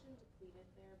oxygen depleted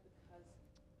there because like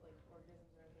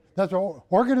organisms are being That's right.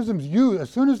 Organisms use, as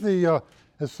soon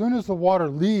as the water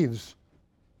leaves,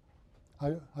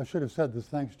 I should have said this,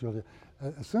 thanks Julia.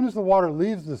 As soon as the water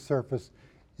leaves the surface,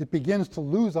 it begins to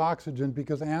lose oxygen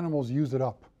because animals use it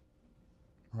up,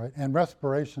 right? And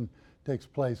respiration takes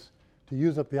place to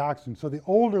use up the oxygen. So the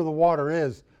older the water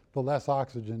is, the less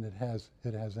oxygen it has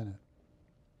in it. And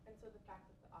so the fact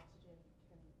that the oxygen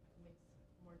can mix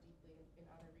more deeply in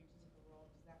other regions of the world,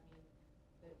 does that mean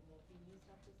that it won't be used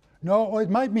up as much? No, it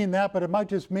might mean that, but it might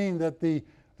just mean that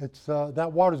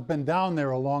that water's been down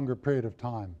there a longer period of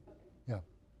time. Yeah.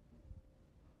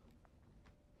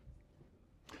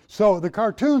 So the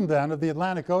cartoon then of the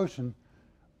Atlantic Ocean,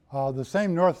 the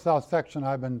same north-south section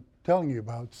I've been telling you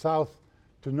about, south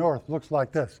to north, looks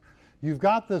like this. You've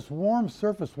got this warm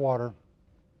surface water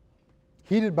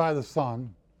heated by the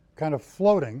sun, kind of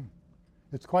floating.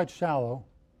 It's quite shallow.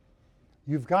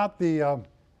 You've got the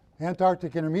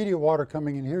Antarctic intermediate water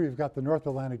coming in here. You've got the North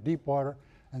Atlantic deep water,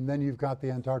 and then you've got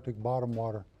the Antarctic bottom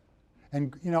water.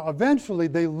 And eventually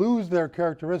they lose their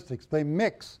characteristics. They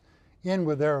mix in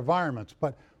with their environments.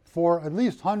 But for at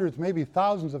least hundreds, maybe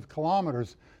thousands of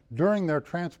kilometers during their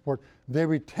transport, they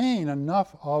retain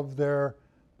enough of their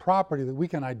property that we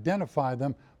can identify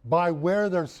them by where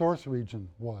their source region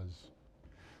was.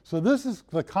 So this is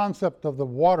the concept of the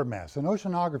water mass. In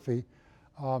oceanography,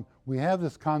 we have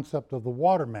this concept of the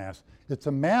water mass. It's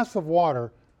a mass of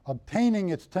water obtaining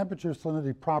its temperature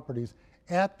salinity properties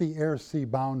at the air-sea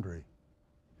boundary,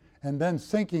 and then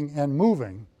sinking and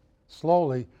moving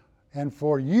slowly, and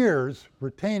for years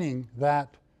retaining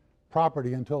that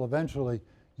property until eventually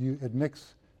it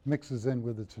mixes in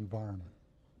with its environment.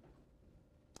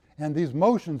 And these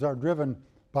motions are driven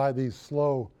by these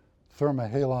slow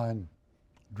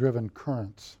thermohaline-driven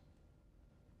currents.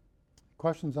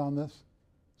 Questions on this?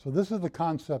 So this is the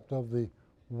concept of the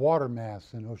water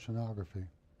mass in oceanography.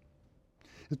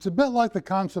 It's a bit like the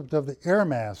concept of the air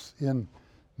mass in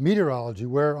meteorology,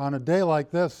 where on a day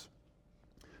like this,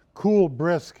 cool,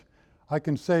 brisk, I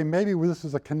can say maybe this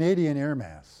is a Canadian air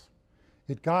mass.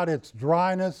 It got its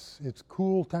dryness, its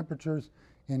cool temperatures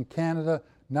in Canada.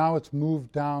 Now it's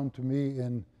moved down to me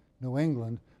in New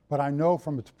England, but I know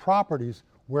from its properties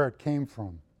where it came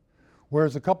from.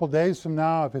 Whereas a couple days from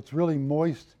now, if it's really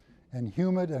moist and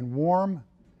humid and warm,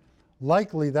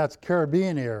 likely that's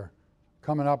Caribbean air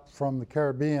coming up from the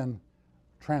Caribbean,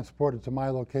 transported to my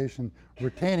location,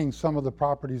 retaining some of the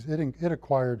properties it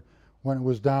acquired when it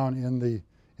was down in the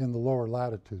lower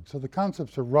latitude. So the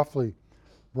concepts are roughly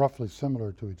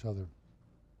similar to each other.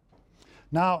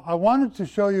 Now, I wanted to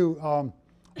show you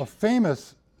a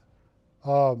famous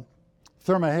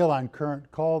thermohaline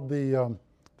current called the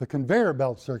conveyor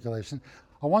belt circulation.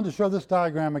 I wanted to show this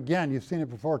diagram again. You've seen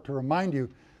it before, to remind you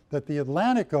that the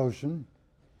Atlantic Ocean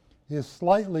is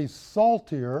slightly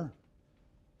saltier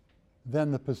than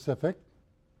the Pacific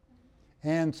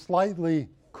and slightly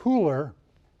cooler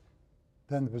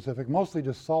than the Pacific, mostly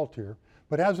just saltier.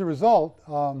 But as a result,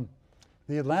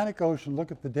 the Atlantic Ocean,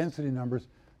 look at the density numbers,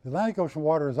 the Atlantic Ocean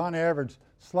water is on average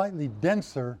slightly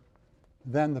denser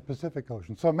than the Pacific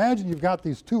Ocean. So imagine you've got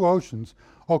these two oceans.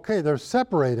 Okay, they're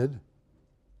separated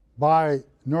by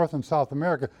North and South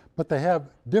America, but they have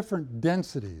different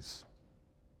densities.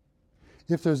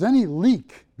 If there's any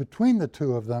leak between the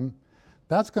two of them,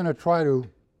 that's going to try to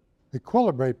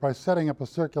equilibrate by setting up a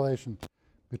circulation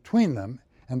between them.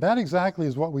 And that exactly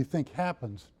is what we think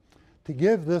happens to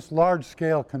give this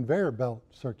large-scale conveyor belt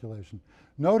circulation.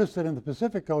 Notice that in the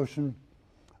Pacific Ocean,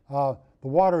 the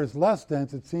water is less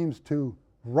dense. It seems to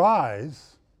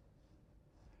rise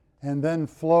and then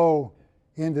flow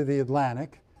into the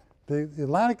Atlantic. The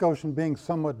Atlantic Ocean being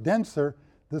somewhat denser,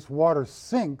 this water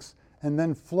sinks and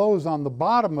then flows on the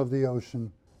bottom of the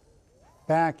ocean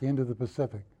back into the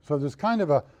Pacific. So there's kind of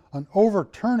an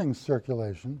overturning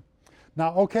circulation.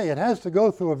 Now, okay, it has to go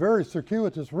through a very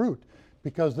circuitous route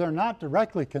because they're not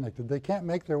directly connected. They can't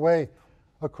make their way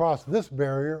across this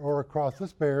barrier or across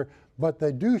this barrier, but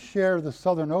they do share the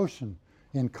Southern Ocean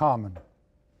in common.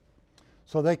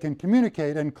 So they can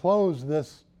communicate and close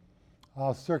this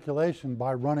circulation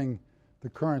by running the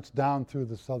currents down through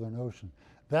the Southern Ocean.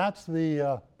 That's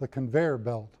the conveyor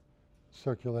belt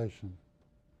circulation.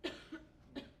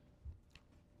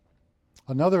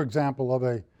 Another example of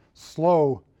a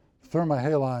slow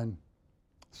thermohaline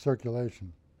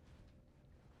circulation.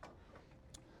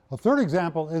 A third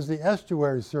example is the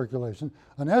estuary circulation.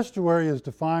 An estuary is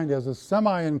defined as a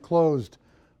semi-enclosed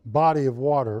body of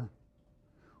water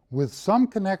with some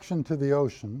connection to the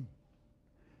ocean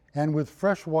and with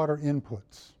freshwater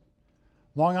inputs.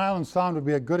 Long Island Sound would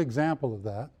be a good example of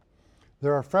that.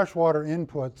 There are freshwater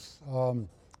inputs,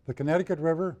 the Connecticut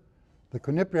River, the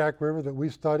Quinnipiac River that we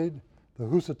studied, the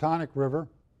Housatonic River,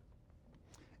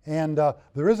 and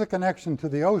there is a connection to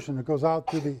the ocean. It goes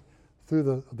out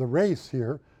through the race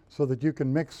here so that you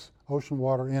can mix ocean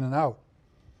water in and out.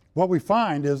 What we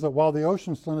find is that while the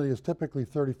ocean salinity is typically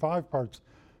 35 parts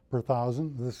per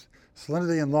thousand, this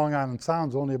salinity in Long Island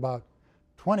Sound is only about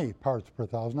 20 parts per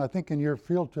thousand. I think in your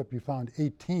field trip you found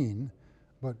 18,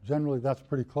 but generally that's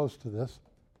pretty close to this.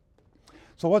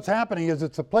 So what's happening is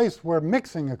it's a place where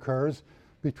mixing occurs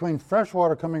between fresh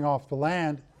water coming off the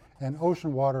land and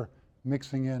ocean water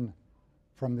mixing in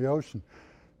from the ocean.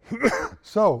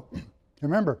 So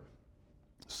remember,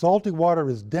 salty water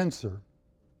is denser,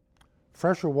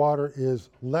 fresher water is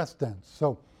less dense.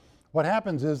 So what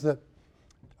happens is that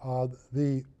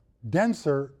the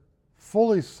denser,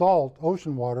 fully salt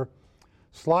ocean water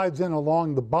slides in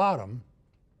along the bottom,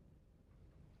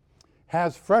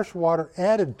 has fresh water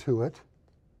added to it,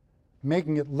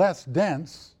 making it less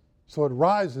dense, so it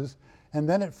rises, and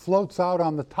then it floats out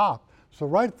on the top. So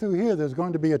right through here, there's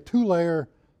going to be a two-layer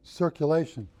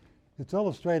circulation. It's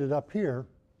illustrated up here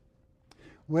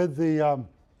with the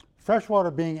fresh water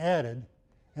being added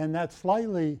and that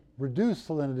slightly reduced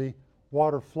salinity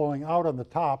water flowing out on the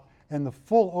top and the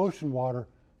full ocean water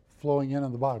flowing in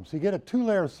on the bottom. So you get a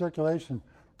two-layer circulation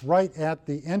right at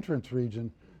the entrance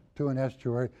region to an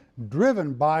estuary,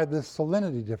 driven by this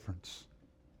salinity difference.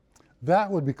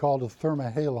 That would be called a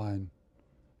thermohaline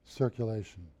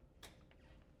circulation.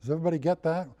 Does everybody get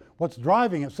that? What's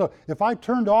driving it? So if I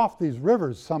turned off these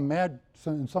rivers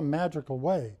in some magical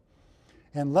way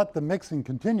and let the mixing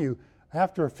continue,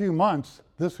 after a few months,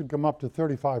 this would come up to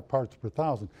 35 parts per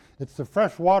thousand. It's the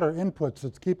fresh water inputs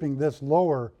that's keeping this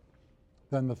lower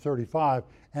than the 35,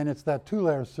 and it's that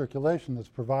two-layer circulation that's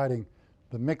providing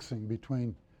the mixing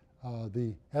between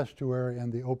the estuary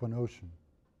and the open ocean.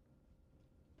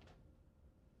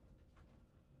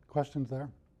 Questions there?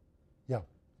 Yeah.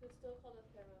 So it's still called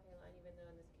a thermohaline, even though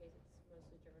in this case it's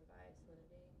mostly driven by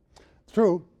salinity? It's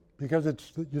true, because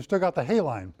you still got the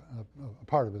haline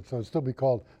part of it, so it'd still be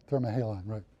called thermohaline,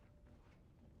 right?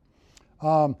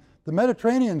 The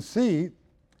Mediterranean Sea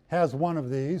has one of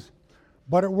these,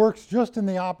 but it works just in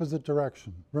the opposite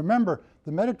direction. Remember,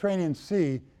 the Mediterranean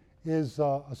Sea is,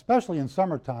 especially in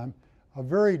summertime, a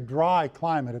very dry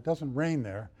climate. It doesn't rain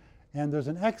there, and there's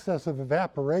an excess of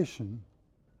evaporation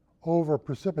over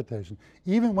precipitation.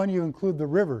 Even when you include the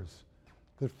rivers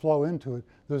that flow into it,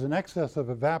 there's an excess of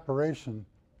evaporation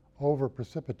over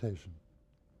precipitation.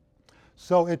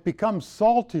 So it becomes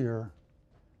saltier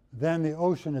than the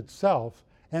ocean itself,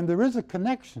 and there is a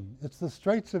connection. It's the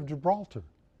Straits of Gibraltar,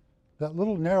 that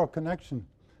little narrow connection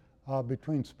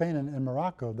between Spain and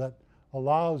Morocco that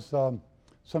allows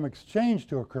some exchange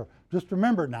to occur. Just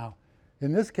remember now,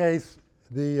 in this case,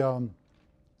 the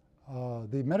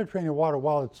Mediterranean water,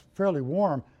 while it's fairly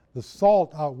warm, the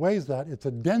salt outweighs that. It's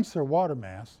a denser water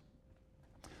mass.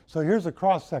 So here's a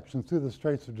cross section through the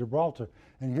Straits of Gibraltar,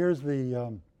 and here's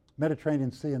the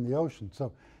Mediterranean Sea and the ocean.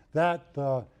 So that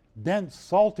dense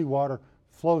salty water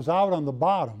flows out on the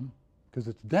bottom because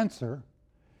it's denser,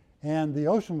 and the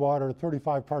ocean water at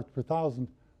 35 parts per thousand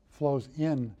flows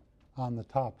in on the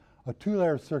top. A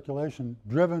two-layer circulation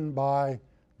driven by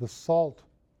the salt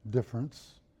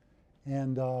difference.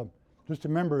 And just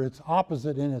remember, it's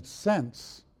opposite in its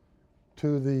sense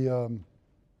to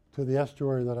the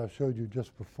estuary that I showed you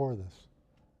just before this.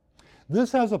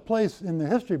 This has a place in the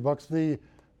history books.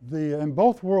 In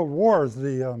both world wars,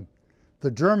 the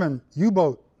German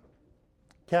U-boat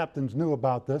captains knew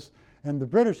about this, and the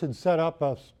British had set up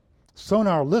a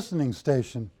sonar listening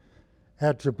station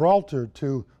at Gibraltar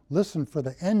to listen for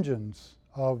the engines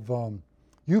of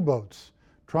U-boats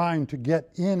trying to get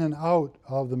in and out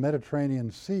of the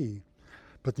Mediterranean Sea.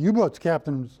 But the U-boats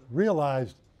captains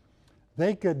realized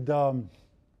they could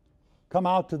come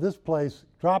out to this place,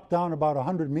 drop down about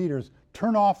 100 meters,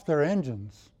 turn off their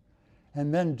engines,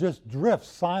 and then just drift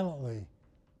silently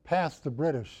past the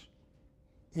British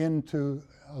into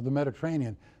the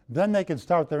Mediterranean. Then they could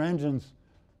start their engines,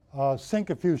 sink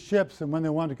a few ships, and when they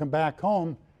wanted to come back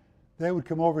home, they would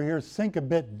come over here, sink a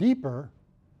bit deeper,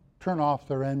 turn off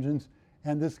their engines,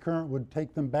 and this current would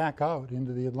take them back out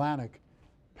into the Atlantic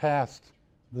past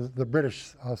the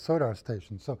British sonar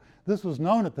station. So this was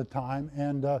known at the time,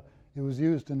 and it was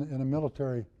used in a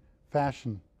military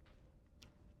fashion.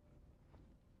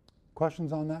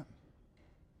 Questions on that?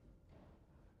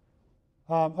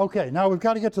 Okay, now we've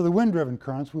got to get to the wind-driven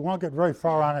currents. We won't get very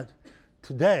far on it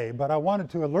today, but I wanted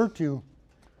to alert you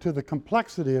to the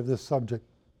complexity of this subject.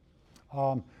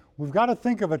 We've got to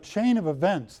think of a chain of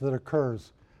events that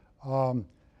occurs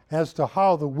as to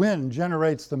how the wind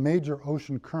generates the major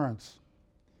ocean currents.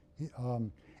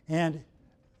 And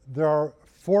there are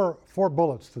four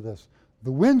bullets to this.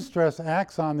 The wind stress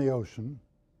acts on the ocean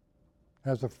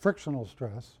as a frictional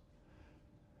stress.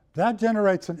 That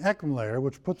generates an Ekman layer,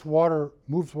 which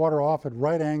moves water off at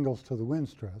right angles to the wind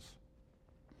stress.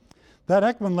 That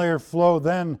Ekman layer flow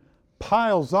then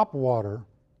piles up water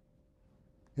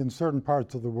in certain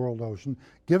parts of the world ocean,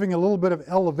 giving a little bit of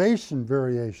elevation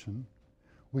variation.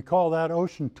 We call that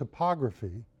ocean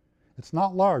topography. It's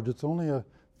not large. It's only a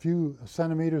few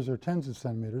centimeters or tens of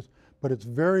centimeters, but it's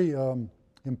very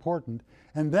important.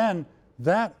 And then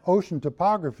that ocean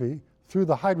topography, through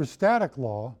the hydrostatic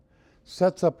law,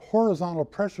 sets up horizontal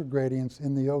pressure gradients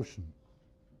in the ocean.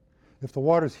 If the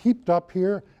water's heaped up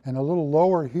here and a little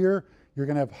lower here, you're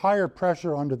going to have higher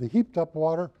pressure under the heaped up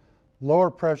water,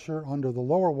 lower pressure under the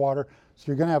lower water, so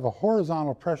you're going to have a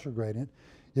horizontal pressure gradient.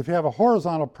 If you have a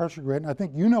horizontal pressure gradient, I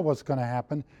think you know what's going to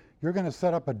happen. You're going to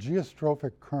set up a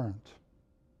geostrophic current.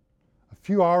 A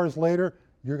few hours later,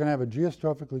 you're going to have a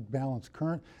geostrophically balanced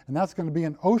current, and that's going to be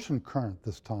an ocean current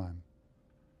this time.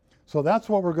 So that's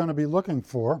what we're going to be looking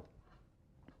for.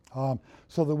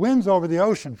 So the winds over the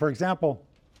ocean, for example,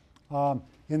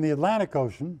 in the Atlantic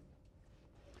Ocean,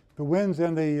 the winds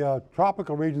in the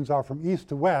tropical regions are from east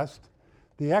to west.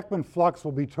 The Ekman flux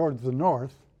will be towards the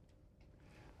north.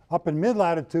 Up in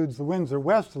mid-latitudes, the winds are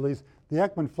westerlies. The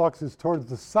Ekman flux is towards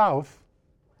the south.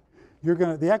 The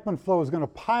Ekman flow is going to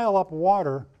pile up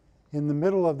water in the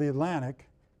middle of the Atlantic.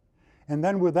 And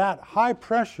then with that high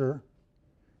pressure,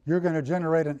 you're going to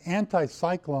generate an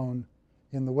anticyclone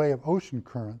in the way of ocean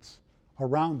currents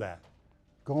around that,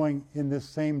 going in this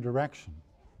same direction.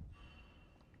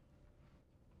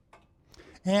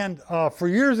 And for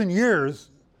years and years,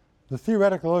 the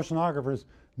theoretical oceanographers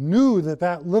knew that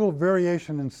that little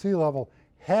variation in sea level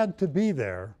had to be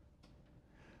there.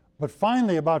 But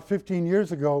finally, about 15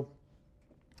 years ago,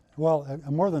 well,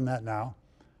 more than that now,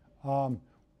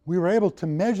 we were able to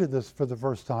measure this for the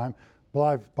first time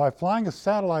by flying a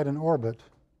satellite in orbit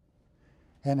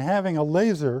and having a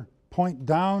laser point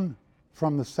down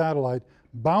from the satellite,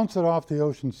 bounce it off the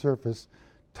ocean surface,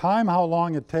 time how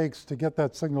long it takes to get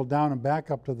that signal down and back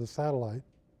up to the satellite.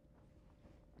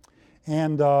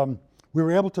 And we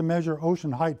were able to measure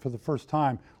ocean height for the first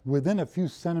time within a few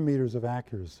centimeters of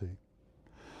accuracy.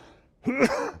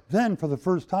 Then, for the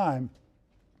first time,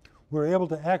 we were able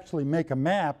to actually make a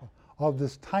map of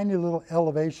this tiny little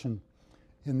elevation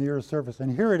in the Earth's surface.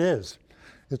 And here it is.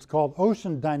 It's called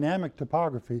ocean dynamic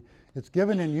topography. It's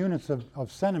given in units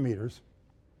of centimeters.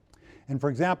 And for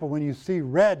example, when you see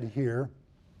red here,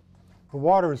 the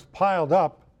water is piled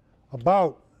up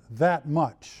about that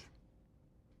much.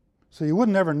 So you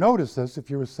wouldn't ever notice this if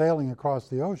you were sailing across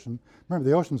the ocean. Remember,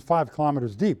 the ocean's 5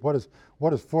 kilometers deep. What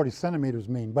does 40 centimeters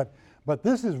mean? But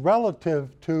this is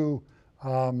relative to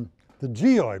the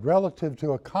geoid, relative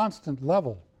to a constant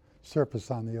level surface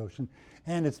on the ocean.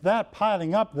 And it's that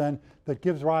piling up then that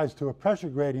gives rise to a pressure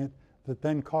gradient that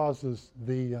then causes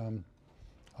the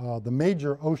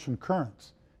major ocean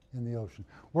currents in the ocean.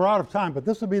 We're out of time, but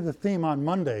this will be the theme on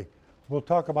Monday. We'll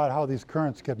talk about how these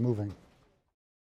currents get moving.